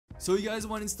So you guys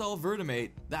want to install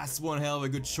Virt-A-Mate? That's one hell of a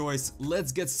good choice.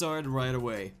 Let's get started right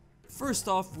away. First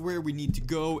off, where we need to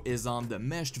go is on the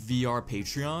Meshed VR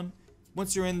Patreon.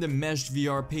 Once you're in the Meshed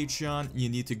VR Patreon, you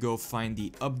need to go find the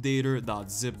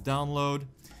updater.zip download.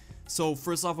 So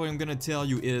first off, what I'm gonna tell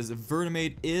you is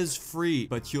Virt-A-Mate is free,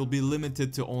 but you'll be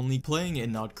limited to only playing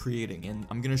and not creating. And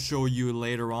I'm gonna show you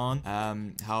later on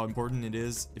how important it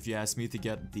is, if you ask me, to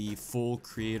get the full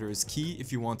creator's key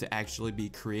if you want to actually be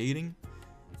creating.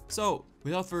 So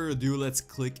without further ado, let's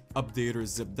click updater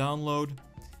zip download.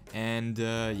 And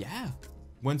yeah,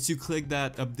 once you click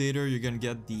that updater, you're gonna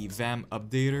get the VAM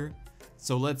updater.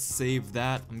 So let's save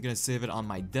that. I'm gonna save it on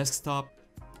my desktop.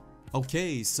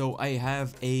 Okay, so I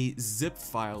have a zip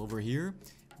file over here.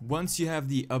 Once you have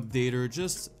the updater,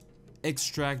 just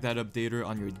extract that updater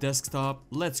on your desktop.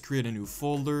 Let's create a new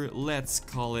folder. Let's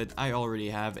call it, I already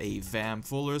have a VAM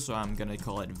folder, so I'm gonna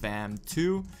call it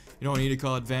VAM2. You don't need to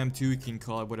call it VAM2, you can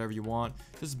call it whatever you want.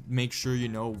 Just make sure you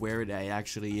know where it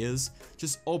actually is.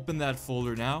 Just open that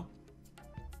folder now.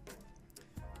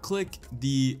 Click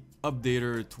the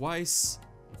updater twice.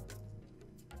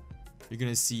 You're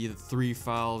gonna see the 3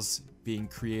 files being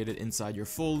created inside your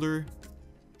folder.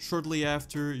 Shortly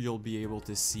after, you'll be able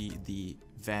to see the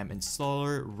VAM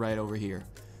installer right over here.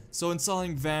 So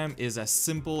installing VAM is as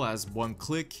simple as one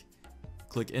click.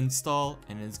 Click install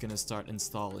and it's gonna start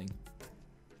installing.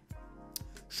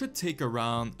 Should take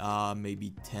around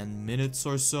maybe 10 minutes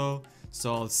or so.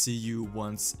 So I'll see you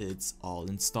once it's all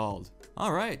installed.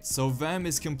 Alright, so VAM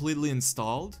is completely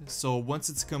installed. So once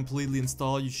it's completely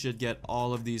installed, you should get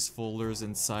all of these folders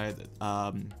inside,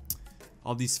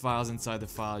 all these files inside the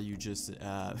file you just,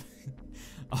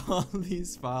 all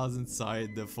these files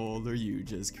inside the folder you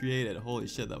just created. Holy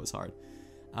shit, that was hard.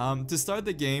 To start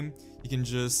the game, you can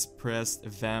just press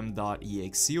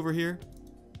vam.exe over here.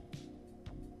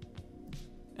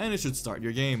 And it should start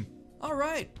your game.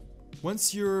 Alright,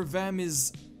 once your VAM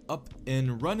is up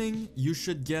and running, you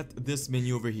should get this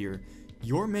menu over here.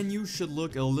 Your menu should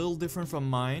look a little different from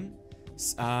mine.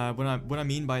 What I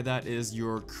mean by that is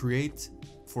your create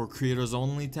for creators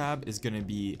only tab is gonna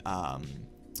be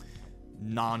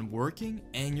non-working,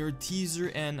 and your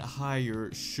teaser and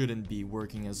hire shouldn't be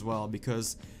working as well,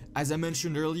 because as I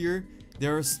mentioned earlier,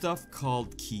 there are stuff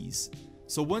called keys.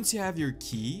 So once you have your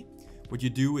key, what you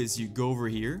do is you go over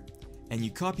here and you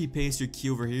copy paste your key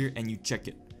over here and you check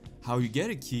it. How you get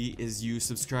a key is you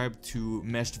subscribe to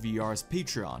Meshed VR's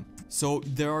Patreon. So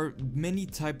there are many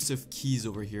types of keys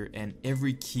over here, and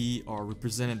every key are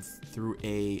represented through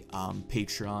a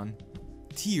Patreon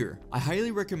tier. I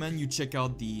highly recommend you check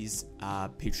out these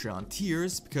Patreon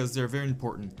tiers because they're very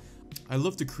important. I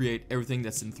love to create everything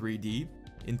that's in 3D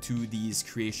into these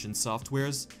creation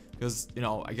softwares, because, you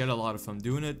know, I get a lot of fun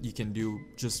doing it. You can do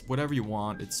just whatever you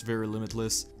want. It's very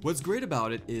limitless. What's great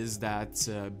about it is that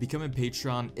becoming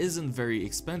Patreon isn't very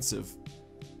expensive.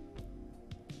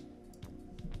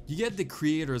 You get the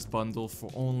creators bundle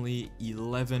for only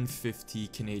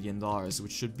 11.50 Canadian dollars,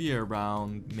 which should be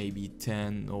around maybe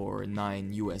 10 or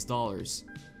 9 US dollars.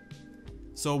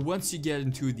 So once you get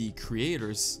into the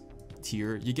creators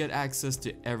tier, you get access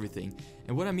to everything.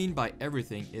 And what I mean by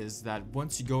everything is that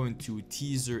once you go into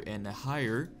teaser and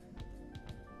hire,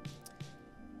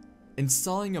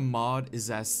 installing a mod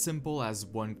is as simple as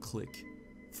one click.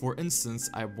 For instance,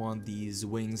 I want these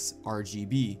wings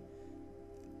RGB.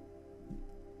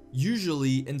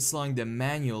 Usually installing them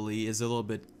manually is a little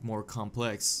bit more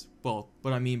complex. Well,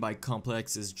 what I mean by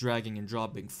complex is dragging and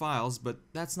dropping files, but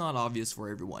that's not obvious for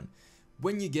everyone.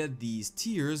 When you get these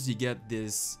tiers, you get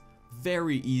this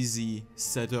very easy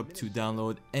setup to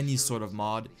download any sort of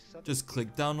mod. Just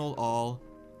click download all,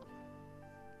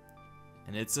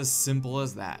 and it's as simple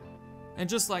as that. And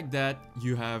just like that,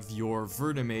 you have your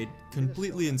Virt-A-Mate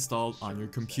completely installed on your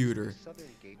computer.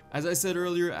 As I said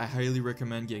earlier, I highly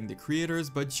recommend getting the creators,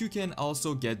 but you can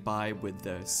also get by with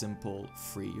the simple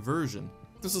free version.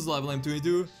 This is lifelike.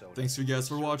 Thanks you guys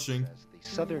for watching. The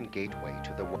southern gateway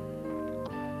to the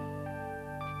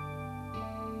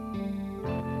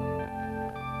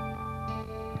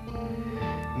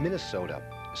Minnesota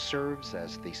serves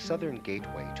as the southern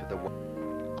gateway to the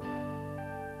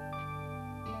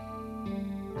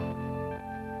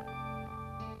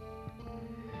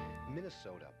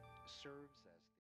Minnesota serves